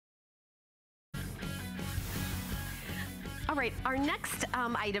All right, our next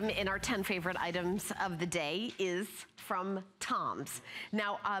item in our 10 favorite items of the day is from TOMS.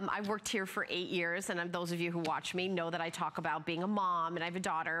 Now, I've worked here for 8 years, and those of you who watch me know that I talk about being a mom, and I have a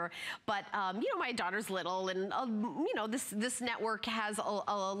daughter, but you know, my daughter's little, and you know, this network has a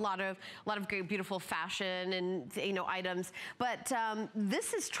lot of great, beautiful fashion and, you know, items, but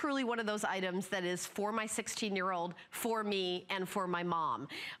this is truly one of those items that is for my 16-year-old, for me, and for my mom.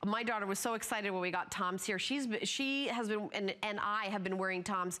 My daughter was so excited when we got TOMS here. She has been, and I have been wearing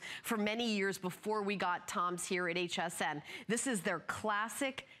TOMS for many years before we got TOMS here at HSN. This is their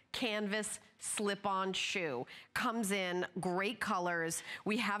classic canvas slip-on shoe. Comes in great colors.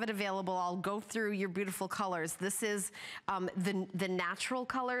 We have it available. I'll go through your beautiful colors. This is the natural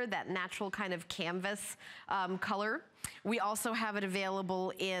color, that natural kind of canvas color. We also have it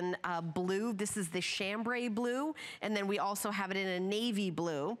available in blue. This is the chambray blue, and then we also have it in a navy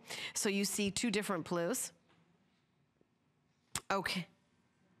blue. So you see two different blues. Okay.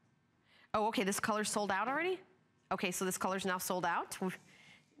 Oh, okay, this color's sold out already? Okay, so this color's now sold out.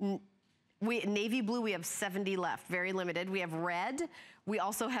 Navy blue, we have 70 left, very limited. We have red, we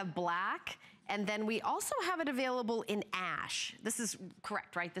also have black, and then we also have it available in ash. This is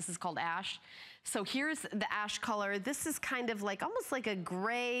correct, right? This is called ash. So here's the ash color. This is kind of like, almost like a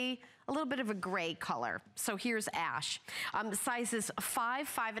gray, a little bit of a gray color. So here's ash. Sizes 5,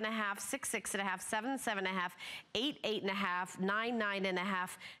 5.5, 6, 6.5, 7, 7.5, 8, 8.5, 9, 9.5,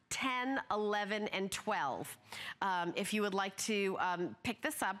 10, 11, and 12. If you would like to pick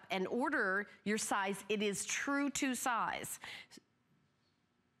this up and order your size, it is true to size.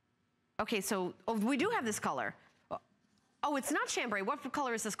 Okay, so we do have this color. Oh, it's not chambray. What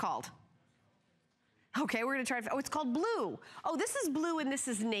color is this called? Okay, we're gonna try, oh, it's called blue. Oh, this is blue and this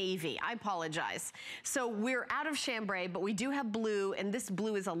is navy. I apologize. So we're out of chambray, but we do have blue, and this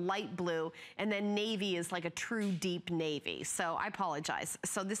blue is a light blue, and then navy is like a true deep navy. So I apologize.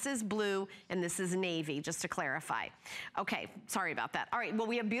 So this is blue and this is navy, just to clarify. Okay, sorry about that. All right, well,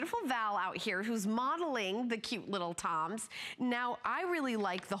 we have beautiful Val out here who's modeling the cute little TOMS. Now, I really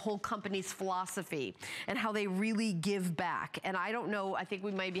like the whole company's philosophy and how they really give back. And I don't know, I think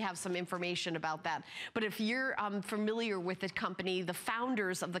we maybe have some information about that. But if you're familiar with the company, the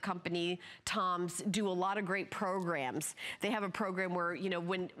founders of the company, TOMS, do a lot of great programs. They have a program where, you know,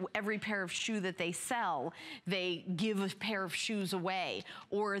 when every pair of shoe that they sell, they give a pair of shoes away,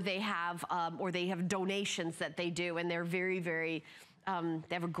 or they have donations that they do, and they're very, very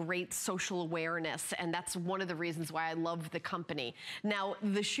they have a great social awareness, and that's one of the reasons why I love the company. Now,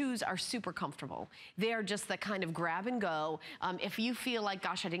 the shoes are super comfortable. They are just the kind of grab and go. If you feel like,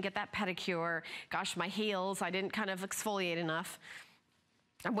 gosh, I didn't get that pedicure, gosh, my heels, I didn't kind of exfoliate enough,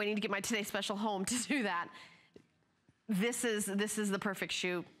 I'm waiting to get my Today Special home to do that. This is the perfect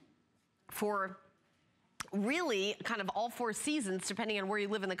shoe for really kind of all 4 seasons, depending on where you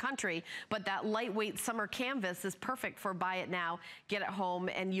live in the country, but that lightweight summer canvas is perfect for buy it now, get it home,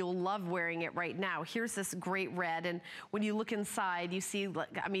 and you'll love wearing it right now. Here's this great red, and when you look inside, you see,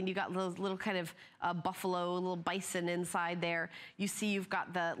 I mean, you got little kind of buffalo, little bison inside there. You see you've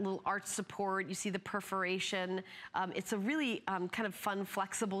got the little arch support, you see the perforation. It's a really kind of fun,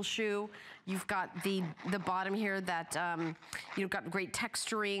 flexible shoe. You've got the bottom here that, you've got great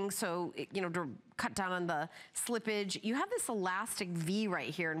texturing, so, you know, to cut down on the slippage. You have this elastic V right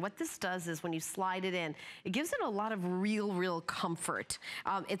here, and what this does is when you slide it in, it gives it a lot of real comfort.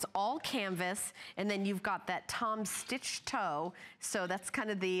 It's all canvas, and then you've got that TOMS stitched toe, so that's kind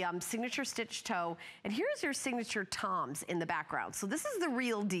of the signature stitched toe, and here's your signature TOMS in the background. So this is the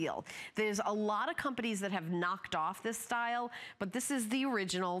real deal. There's a lot of companies that have knocked off this style, but this is the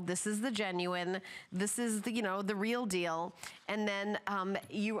original, this is the genuine, this is the, you know, the real deal, and then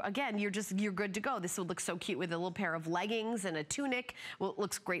you're good to go. This would look so cute with a little pair of leggings and a tunic. Well, it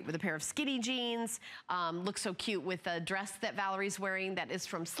looks great with a pair of skinny jeans. Looks so cute with a dress that Valerie's wearing that is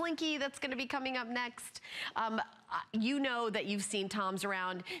from Slinky that's gonna be coming up next. You know that you've seen TOMS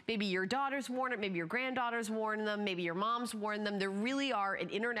around. Maybe your daughter's worn it, maybe your granddaughter's worn them, maybe your mom's worn them. They really are an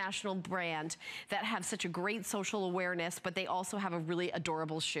international brand that have such a great social awareness, but they also have a really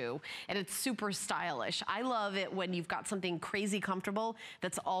adorable shoe, and it's super stylish. I love it when you've got something crazy comfortable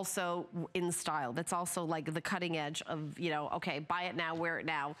that's also in style, that's also like the cutting edge of, you know, okay, buy it now, wear it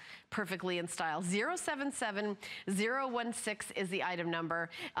now, perfectly in style. 077016 is the item number.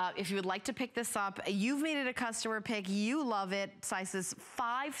 If you would like to pick this up, you've made it a customer pick, you love it, sizes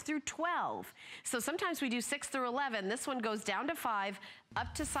 5 through 12. So sometimes we do 6 through 11. This one goes down to 5,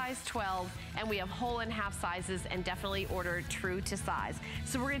 up to size 12, and we have whole and half sizes, and definitely order true to size.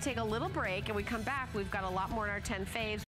 So we're gonna take a little break, and we come back, we've got a lot more in our 10 faves.